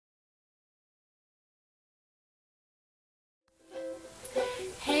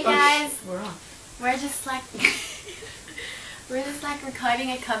Hey guys, We're on. we're just like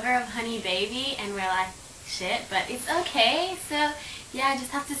recording a cover of Honey Baby, and we're like shit, but it's okay. So yeah, I just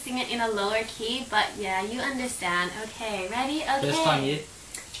have to sing it in a lower key, but yeah, you understand. Okay, ready? Okay. First time, yeah?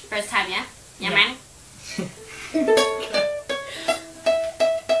 First time, yeah? Yeah, Yeah. man.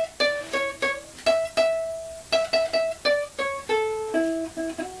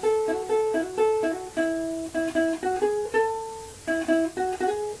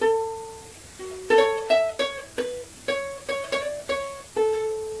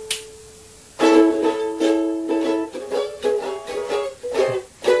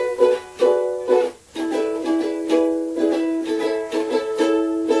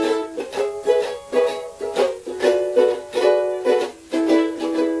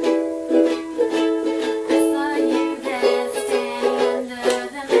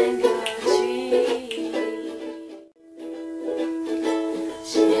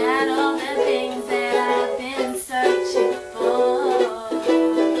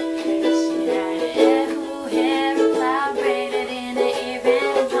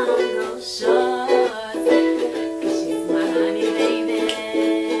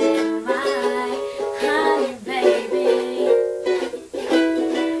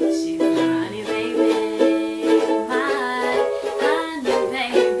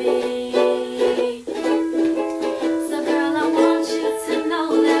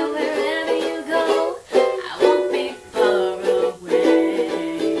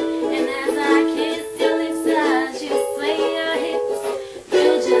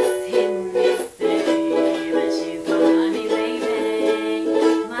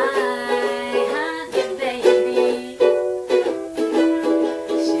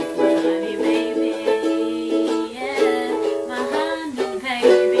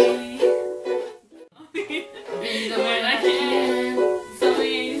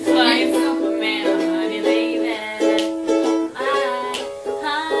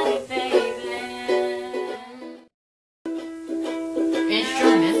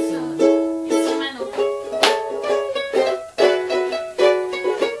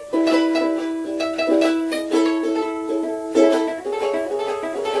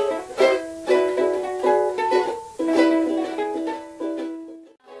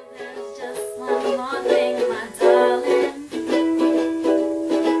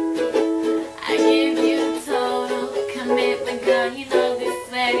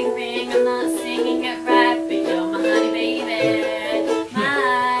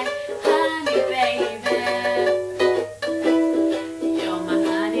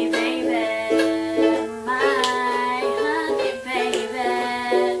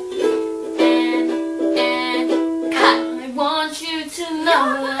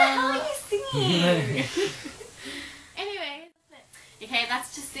 Anyway, okay,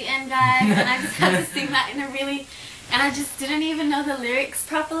 that's just the end, guys, and I just had to sing that in a really, and I just didn't even know the lyrics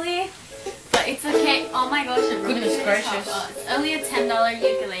properly, but it's okay. Oh my gosh, Goodness gracious. Oh, it's only a $10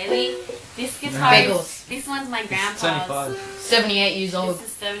 ukulele. This guitar, this one's my grandpa's. 78 years old. This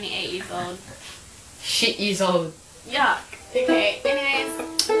is 78 years old. Shit years old. Yuck. Okay, anyways.